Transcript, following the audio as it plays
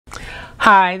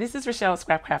Hi, this is Rachelle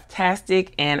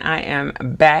Scrapcraftastic, and I am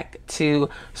back to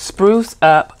spruce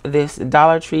up this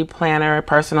Dollar Tree planner,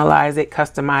 personalize it,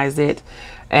 customize it,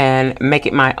 and make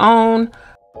it my own.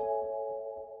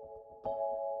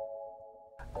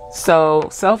 So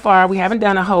far we haven't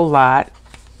done a whole lot.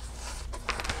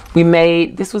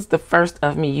 This was the first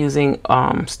of me using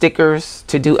stickers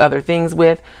to do other things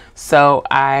with. So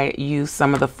I used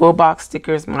some of the full box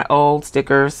stickers, my old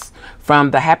stickers from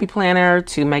the Happy Planner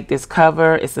to make this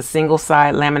cover. It's a single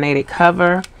side laminated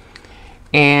cover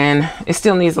and it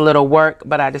still needs a little work,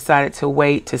 but I decided to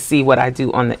wait to see what I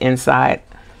do on the inside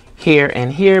here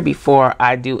and here before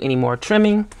I do any more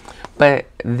trimming. But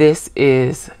this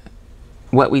is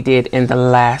what we did in the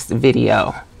last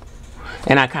video.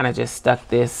 And I kind of just stuck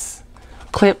this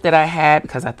clip that I had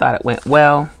because I thought it went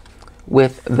well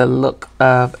with the look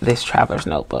of this traveler's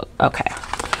notebook. Okay,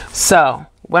 so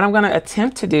what I'm going to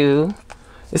attempt to do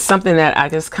is something that I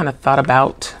just kind of thought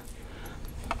about,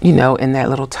 you know, in that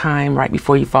little time right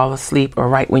before you fall asleep or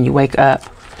right when you wake up.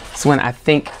 It's when I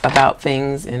think about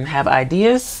things and have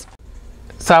ideas.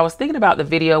 So I was thinking about the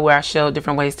video where I showed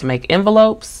different ways to make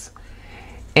envelopes,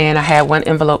 and I had one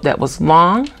envelope that was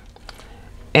long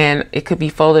and it could be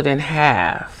folded in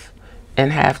half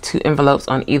and have two envelopes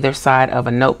on either side of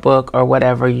a notebook or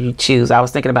whatever you choose. I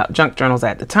was thinking about junk journals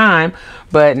at the time,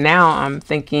 but now I'm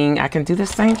thinking I can do the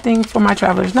same thing for my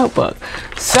traveler's notebook.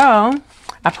 So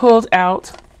I pulled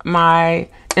out my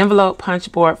envelope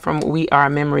punch board from We Are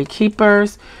Memory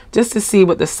Keepers just to see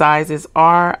what the sizes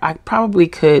are. I probably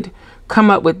could come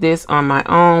up with this on my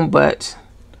own, but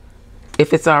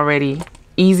if it's already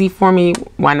easy for me,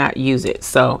 why not use it?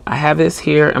 So I have this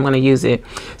here, I'm going to use it.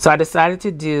 So I decided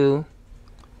to do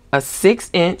a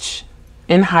 6-inch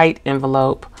in height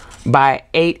envelope by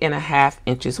 8.5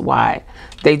 inches wide.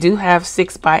 They do have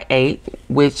 6 by 8,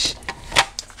 which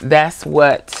that's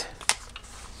what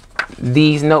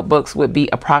these notebooks would be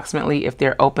approximately if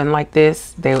they're open like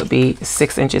this. They would be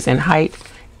 6 inches in height,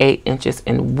 8 inches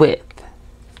in width.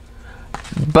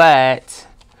 But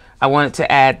I wanted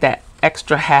to add that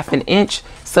extra 1/2 inch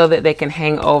so that they can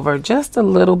hang over just a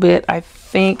little bit. I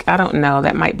think, I don't know,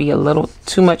 that might be a little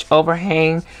too much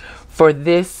overhang for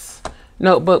this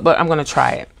notebook, but I'm going to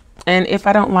try it. And if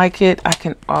I don't like it, I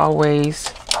can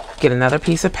always get another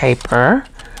piece of paper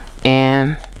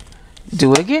and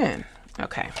do it again.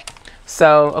 Okay,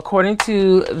 so according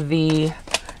to the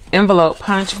envelope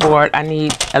punch board, I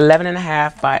need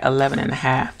 11.5 by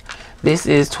 11.5. This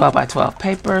is 12 by 12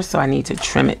 paper, so I need to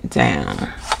trim it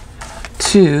down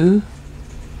to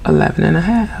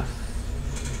 11.5.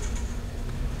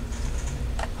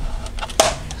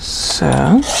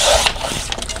 So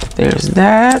there's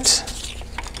that.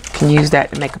 Can use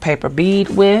that to make a paper bead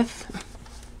with.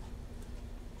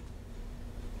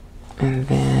 And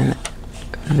then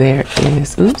there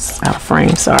is, oops, out of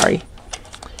frame, sorry.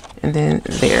 And then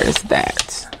there's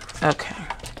that. Okay.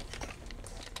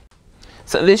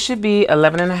 So this should be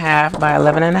 11.5 by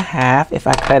 11.5 if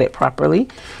I cut it properly.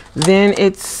 Then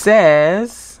it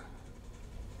says,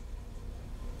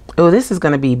 oh, this is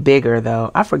going to be bigger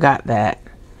though. I forgot that.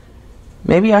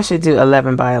 Maybe I should do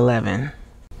 11 by 11.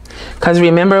 Because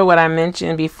remember what I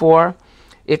mentioned before?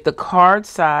 If the card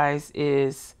size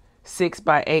is 6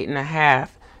 by 8.5,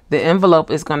 the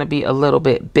envelope is going to be a little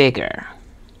bit bigger.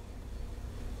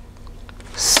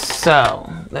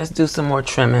 So let's do some more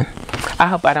trimming. I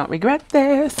hope I don't regret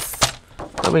this.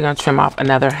 But we're going to trim off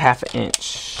another 1/2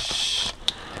 inch.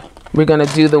 We're going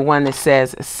to do the one that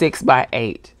says 6 by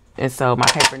 8. And so my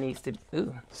paper needs to,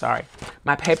 ooh, sorry.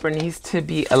 My paper needs to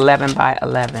be 11 by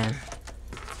 11.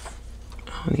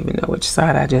 I don't even know which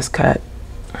side I just cut.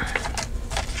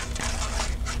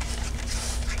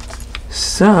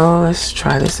 So let's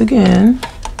try this again.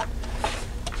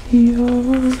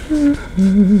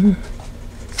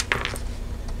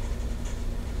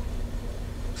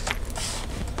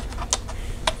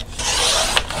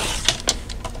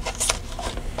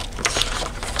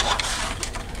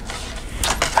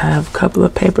 I have a couple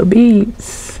of paper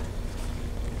beads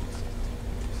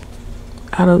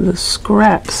out of the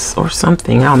scraps or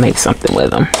something. I'll make something with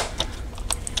them.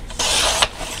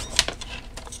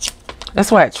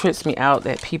 That's why it trips me out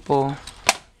that people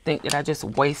think that I just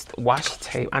waste washi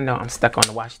tape. I know I'm stuck on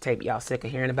the washi tape. Y'all sick of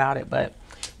hearing about it, but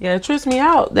yeah, it trips me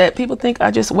out that people think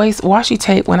I just waste washi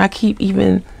tape when I keep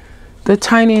even the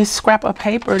tiniest scrap of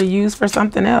paper to use for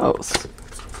something else.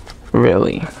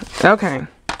 Really? Okay.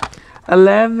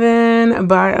 11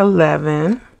 by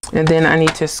 11, and then I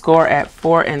need to score at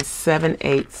 4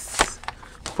 7/8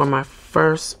 for my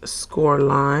first score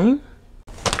line.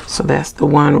 So that's the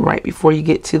one right before you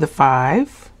get to the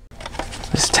 5.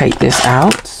 Let's take this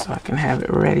out so I can have it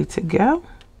ready to go.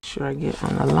 Make sure I get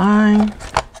on the line.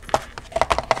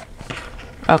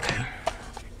 Okay.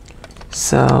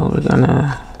 So we're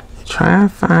gonna try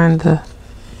and find the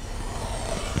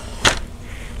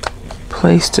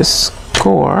place to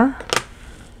score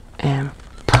and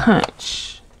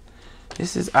punch.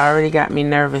 This has already got me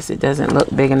nervous. It doesn't look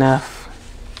big enough.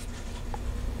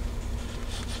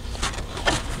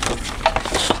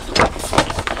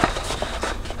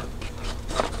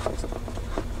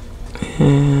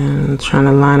 And trying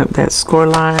to line up that score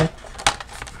line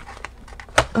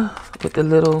with the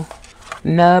little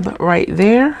nub right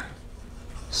there.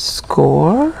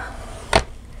 Score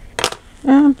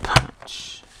and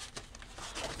punch.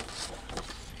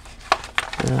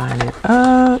 Line it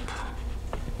up.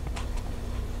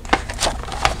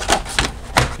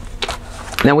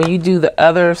 Now when you do the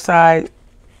other side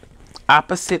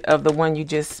opposite of the one you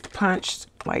just punched,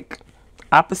 like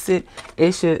opposite,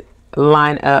 it should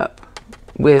line up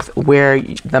with where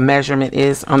the measurement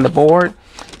is on the board.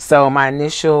 So my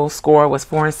initial score was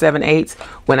 4 7/8.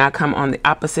 When I come on the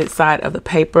opposite side of the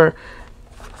paper,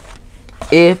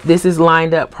 if this is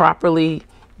lined up properly,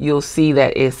 you'll see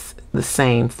that it's the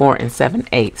same 4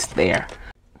 7/8 there.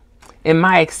 In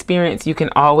my experience, you can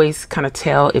always kind of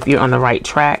tell if you're on the right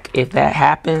track if that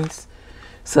happens.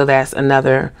 So that's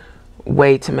another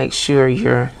way to make sure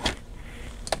you're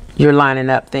lining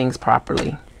up things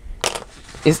properly.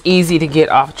 It's easy to get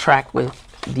off track with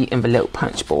the envelope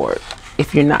punch board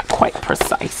if you're not quite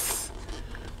precise.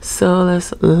 So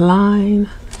let's line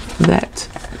that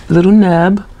little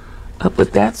nub up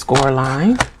with that score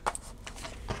line.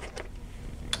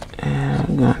 And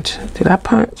I'm going to, did I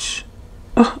punch?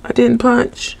 Oh, I didn't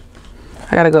punch.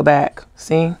 I gotta go back.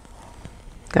 See?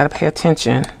 Gotta pay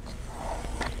attention.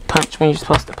 Punch when you're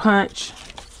supposed to punch.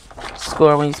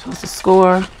 Score when you're supposed to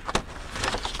score.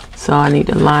 So I need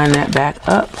to line that back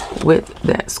up with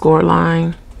that score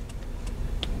line.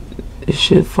 It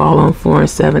should fall on 4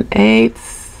 7/8.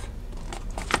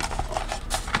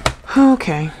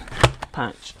 Okay,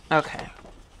 punch. Okay,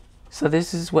 so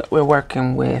this is what we're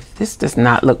working with. This does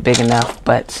not look big enough,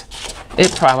 but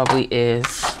it probably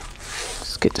is.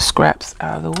 Let's get the scraps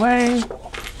out of the way.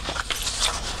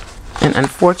 And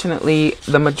unfortunately,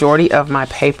 the majority of my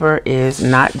paper is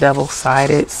not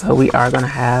double-sided, so we are gonna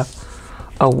have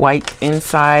a white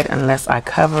inside unless I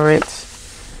cover it.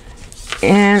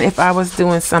 And if I was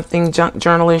doing something junk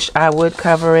journalish, I would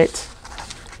cover it,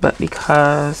 but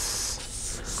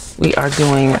because we are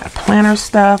doing planner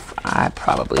stuff, I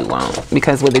probably won't.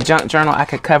 Because with a junk journal, I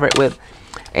could cover it with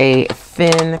a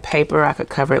thin paper, I could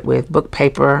cover it with book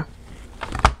paper,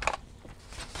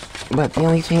 but the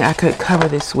only thing I could cover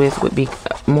this with would be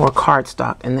more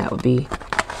cardstock, and that would be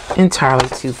entirely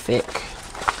too thick.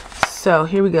 So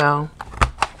here we go.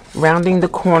 Rounding the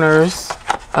corners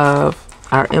of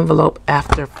our envelope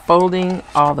after folding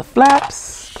all the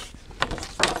flaps.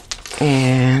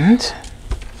 And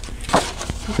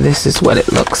this is what it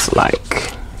looks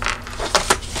like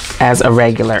as a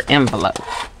regular envelope.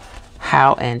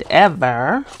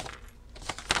 However,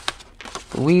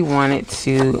 we want it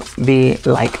to be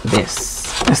like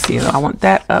this. Let's see, I want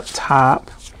that up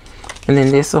top. And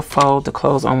then this will fold to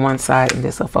close on one side, and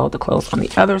this will fold to close on the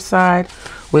other side,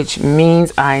 which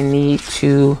means I need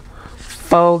to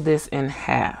fold this in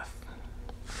half.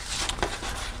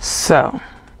 So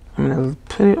I'm gonna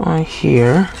put it on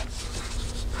here.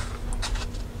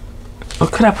 Or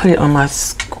could I put it on my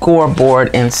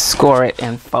scoreboard and score it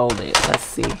and fold it? Let's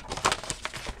see.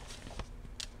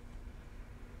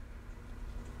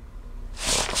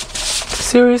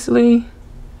 Seriously?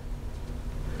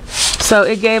 So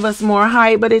it gave us more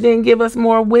height, but it didn't give us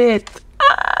more width.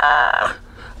 Ah,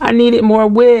 I needed more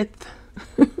width.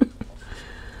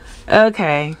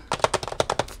 Okay.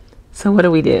 So what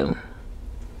do?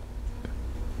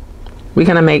 We're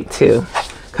gonna make two,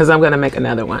 because I'm gonna make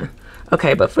another one.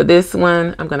 Okay, but for this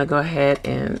one, I'm gonna go ahead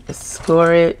and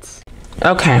score it.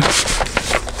 Okay.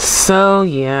 So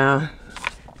yeah.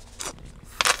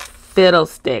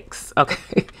 Fiddlesticks.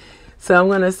 Okay. So I'm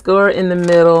gonna score in the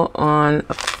middle on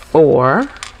 4,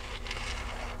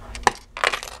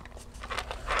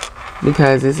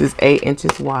 because this is 8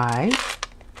 inches wide.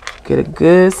 Get a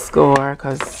good score,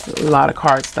 because a lot of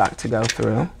cardstock to go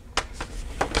through.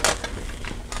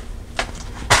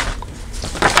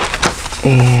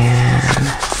 And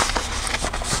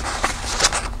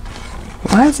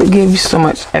why does it give you so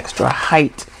much extra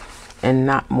height and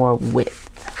not more width?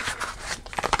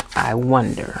 I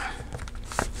wonder.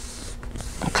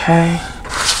 Okay.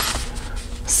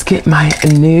 Let's get my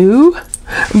new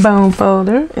bone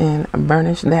folder and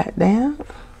burnish that down.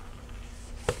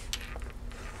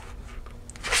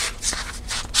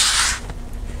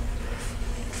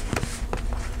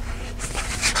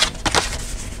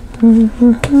 Okay,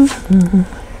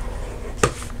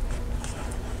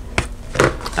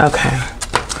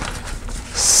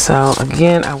 so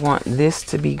again, I want this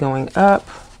to be going up.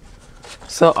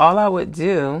 So all I would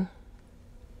do,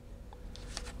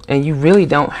 and you really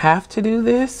don't have to do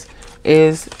this,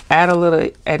 is add a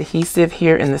little adhesive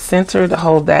here in the center to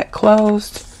hold that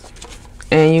closed.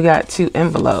 And you got 2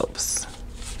 envelopes.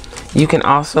 You can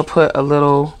also put a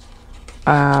little,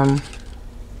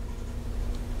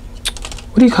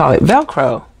 what do you call it?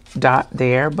 Velcro dot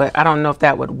there, but I don't know if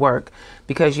that would work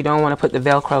because you don't want to put the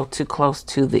Velcro too close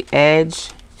to the edge.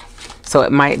 So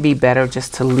it might be better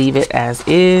just to leave it as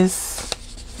is.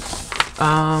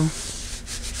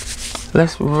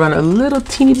 Let's run a little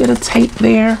teeny bit of tape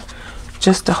there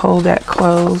just to hold that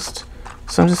closed.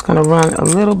 So I'm just going to run a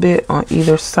little bit on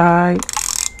either side.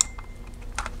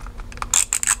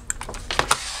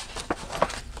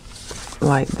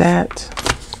 Like that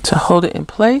to hold it in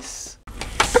place.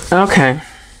 Okay,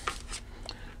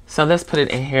 so let's put it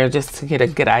in here just to get a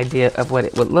good idea of what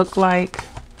it would look like.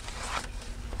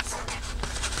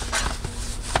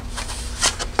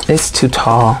 It's too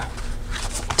tall.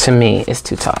 To me, it's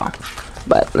too tall.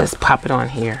 But let's pop it on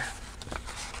here.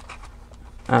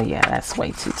 Oh yeah, that's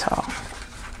way too tall.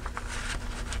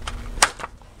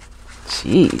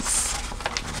 Jeez.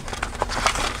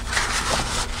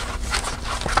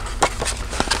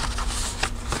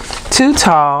 Too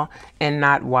tall and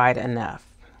not wide enough.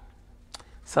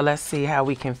 So let's see how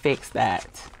we can fix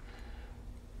that.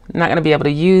 I'm not going to be able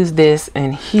to use this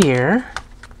in here,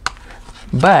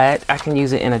 but I can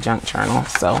use it in a junk journal.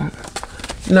 So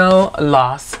no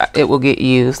loss, it will get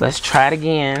used. Let's try it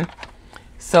again.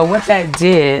 So what that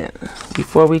did,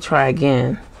 before we try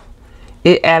again,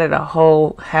 it added a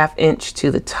whole ½ inch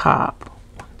to the top.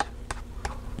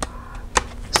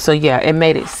 So yeah, it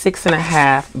made it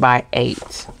 6.5 by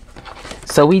 8.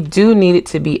 So we do need it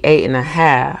to be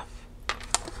 8.5,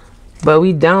 but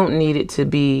we don't need it to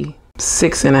be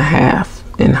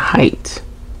 6.5 in height.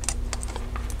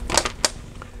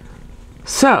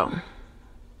 So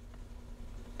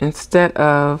instead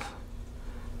of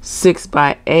 6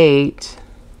 by 8,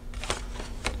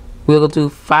 we'll do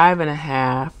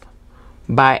 5.5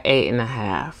 by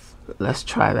 8.5. Let's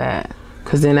try that,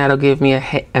 because then that'll give me a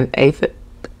 ½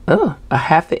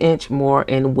 inch more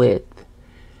in width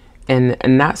and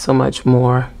not so much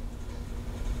more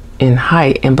in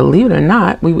height. And believe it or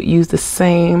not, we would use the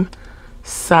same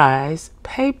size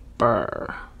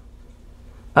paper,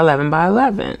 11 by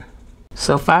 11.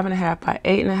 So 5.5 by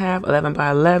 8.5, 11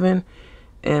 by 11,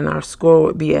 and our score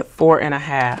would be at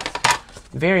 4.5.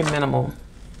 Very minimal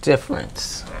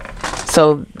difference.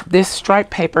 So this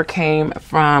stripe paper came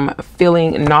from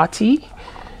Feeling Naughty.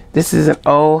 This is an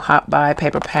old Hot Buy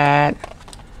paper pad.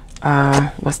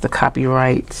 What's the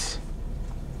copyright?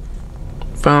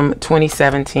 From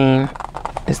 2017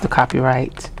 is the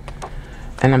copyright.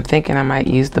 And I'm thinking I might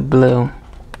use the blue,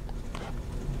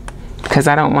 because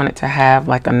I don't want it to have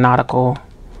like a nautical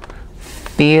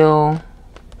feel,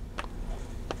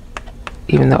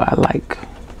 even though I like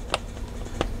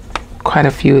quite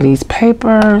a few of these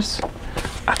papers.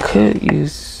 I could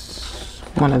use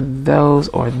one of those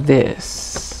or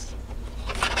this.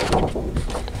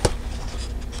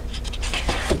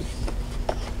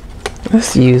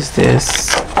 Let's use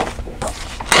this.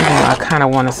 I kind of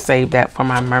want to save that for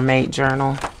my mermaid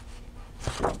journal.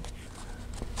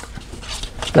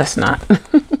 Let's not.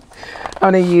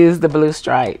 I'm going to use the blue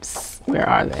stripes. Where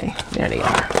are they? There they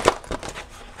are.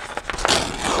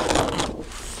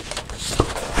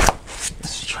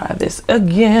 Let's try this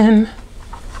again.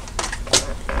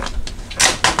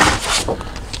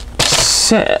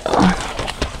 So,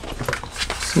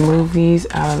 let's move these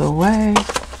out of the way.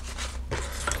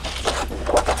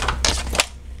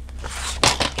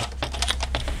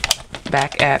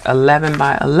 Back at 11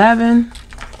 by 11.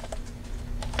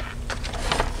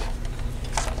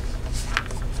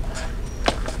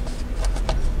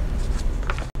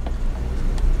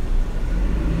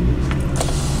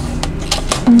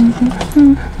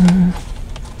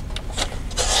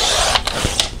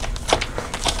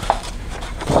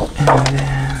 And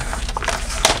then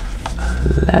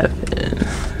 11.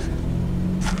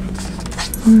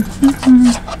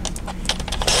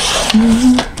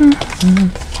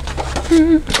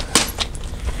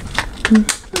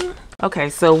 Okay,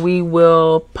 so we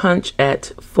will punch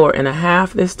at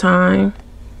 4.5 this time.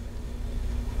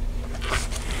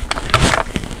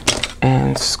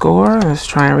 And score. Let's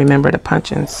try and remember to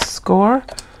punch and score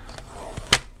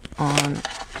on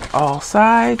all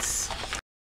sides.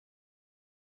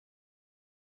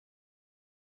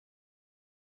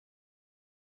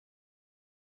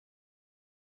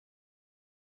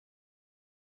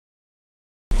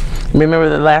 Remember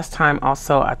the last time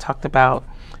also I talked about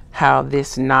how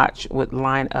this notch would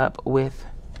line up with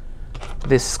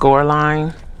this score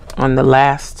line on the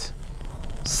last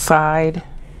side.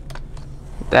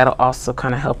 That'll also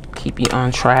kind of help keep you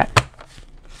on track.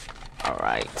 All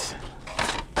right,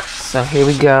 so here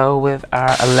we go with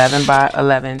our 11 by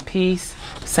 11 piece,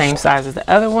 same size as the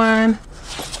other one.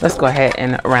 Let's go ahead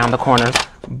and round the corners,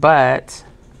 but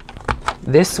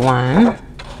this one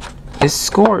is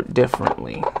scored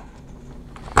differently,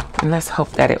 and let's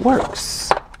hope that it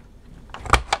works.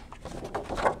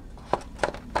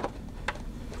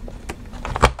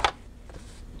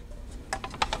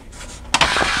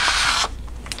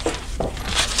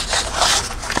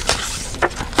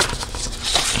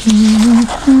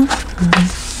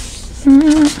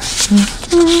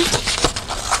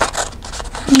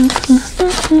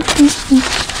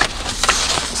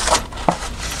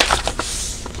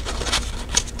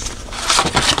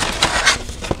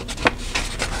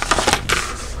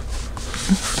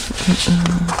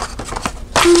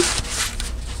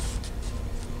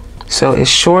 So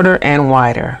it's shorter and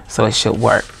wider, so it should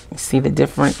work. You see the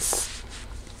difference?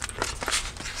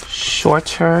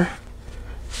 Shorter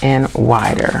and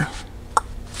wider.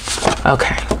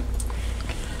 Okay.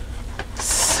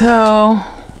 So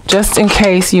just in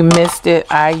case you missed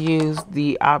it, I used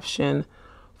the option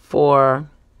for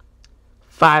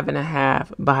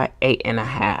 5.5 by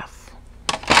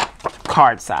 8.5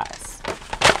 card size.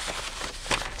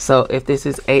 So if this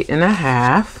is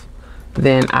 8.5,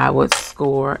 then I would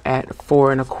score at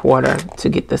 4.25 to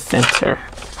get the center.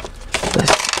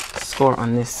 Let's score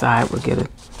on this side. We'll get a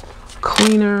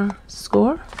cleaner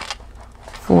score.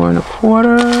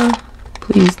 4.25.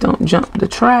 Please don't jump the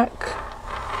track.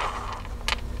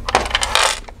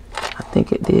 I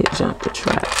think it did jump the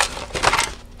track.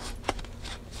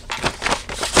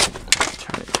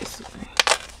 Turn it this way.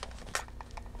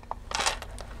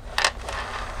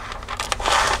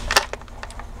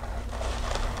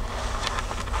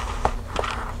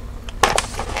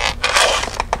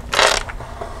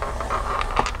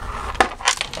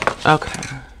 Okay.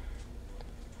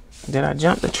 Did I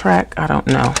jump the track? I don't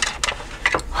know.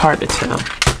 Hard to tell.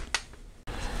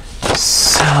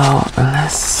 So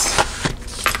let's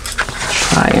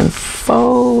try and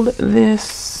fold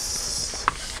this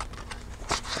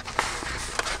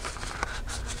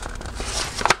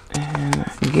and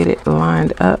get it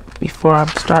lined up before I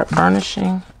start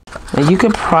burnishing. Now you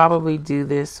could probably do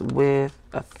this with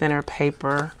a thinner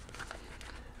paper,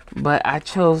 but I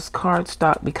chose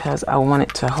cardstock because I want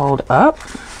it to hold up,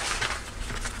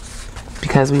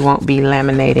 because we won't be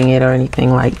laminating it or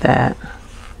anything like that.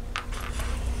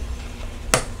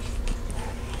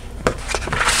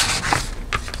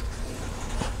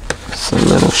 It's a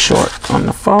little short on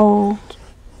the fold.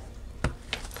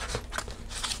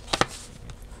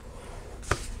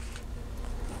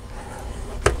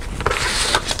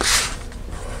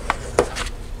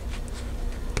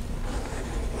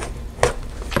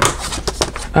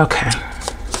 Okay.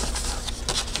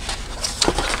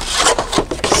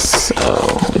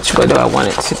 Which way do I want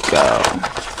it to go?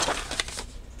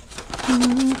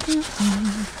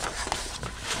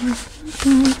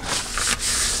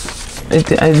 It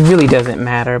really doesn't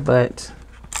matter, but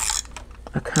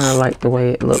I kind of like the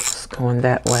way it looks going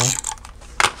that way.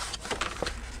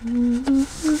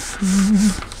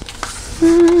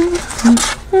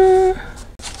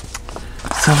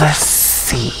 So let's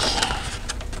see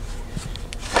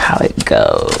how it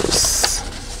goes.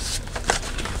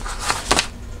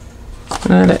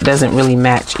 That doesn't really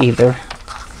match either.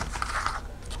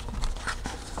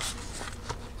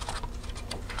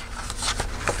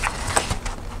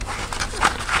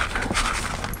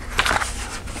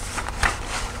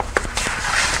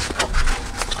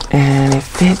 And it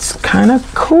fits kind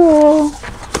of cool.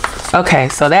 Okay,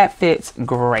 so that fits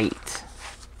great.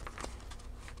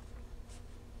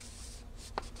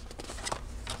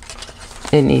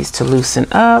 It needs to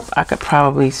loosen up. I could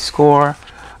probably score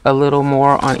a little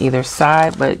more on either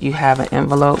side, but you have an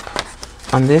envelope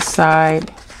on this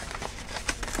side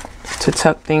to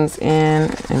tuck things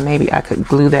in, and maybe I could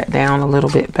glue that down a little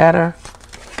bit better.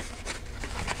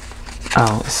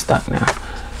 Oh, it's stuck now.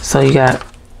 So you got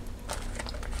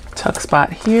tuck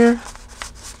spot here,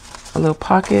 a little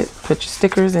pocket, put your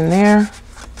stickers in there,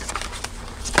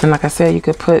 and like I said, you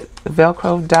could put the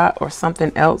Velcro dot or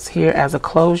something else here as a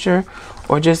closure,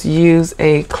 or just use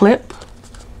a clip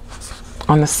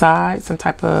on the side, some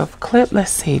type of clip.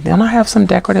 Let's see, don't I have some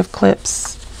decorative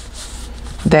clips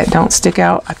that don't stick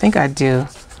out? I think I do.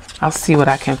 I'll see what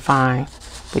I can find.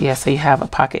 But yeah, so you have a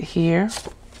pocket here,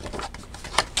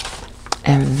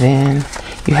 and then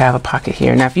you have a pocket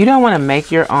here. Now, if you don't want to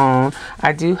make your own,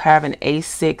 I do have an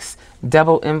A6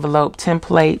 double envelope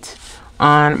template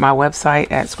on my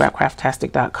website at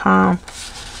scrapcraftastic.com,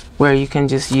 where you can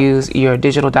just use your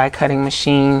digital die cutting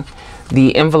machine.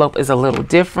 The envelope is a little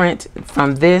different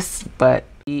from this, but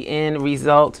the end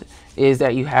result is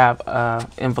that you have an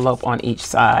envelope on each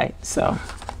side. So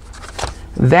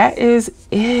that is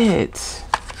it.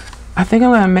 I think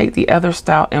I'm going to make the other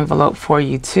style envelope for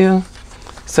you too,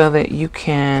 so that you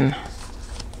can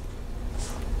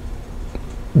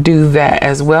do that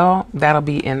as well. That'll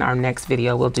be in our next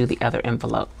video. We'll do the other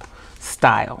envelope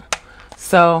style.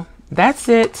 So that's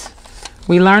it.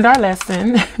 We learned our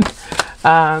lesson.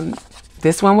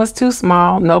 This one was too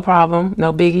small, no problem,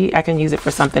 no biggie. I can use it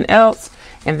for something else.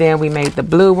 And then we made the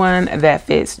blue one that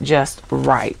fits just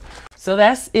right. So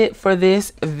that's it for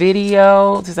this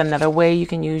video. This is another way you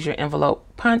can use your envelope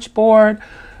punch board.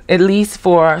 At least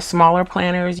for smaller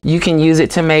planners, you can use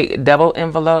it to make double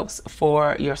envelopes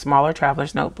for your smaller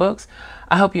traveler's notebooks.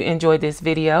 I hope you enjoyed this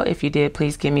video. If you did,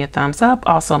 please give me a thumbs up.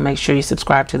 Also, make sure you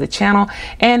subscribe to the channel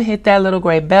and hit that little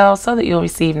gray bell so that you'll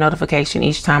receive notification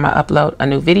each time I upload a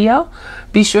new video.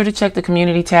 Be sure to check the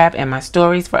community tab and my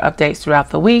stories for updates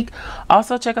throughout the week.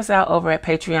 Also, check us out over at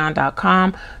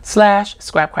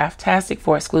patreon.com/Scrapcraftastic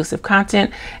for exclusive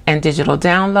content and digital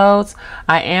downloads.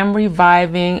 I am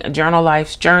reviving Journal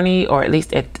Life's Journey, or at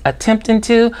least attempting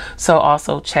to, so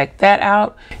also check that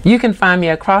out. You can find me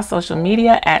across social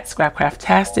media at Scrapcraftastic.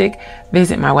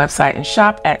 Visit my website and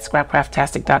shop at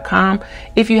scrapcraftastic.com.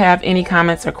 If you have any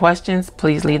comments or questions,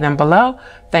 please leave them below.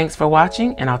 Thanks for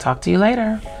watching, and I'll talk to you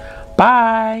later.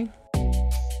 Bye.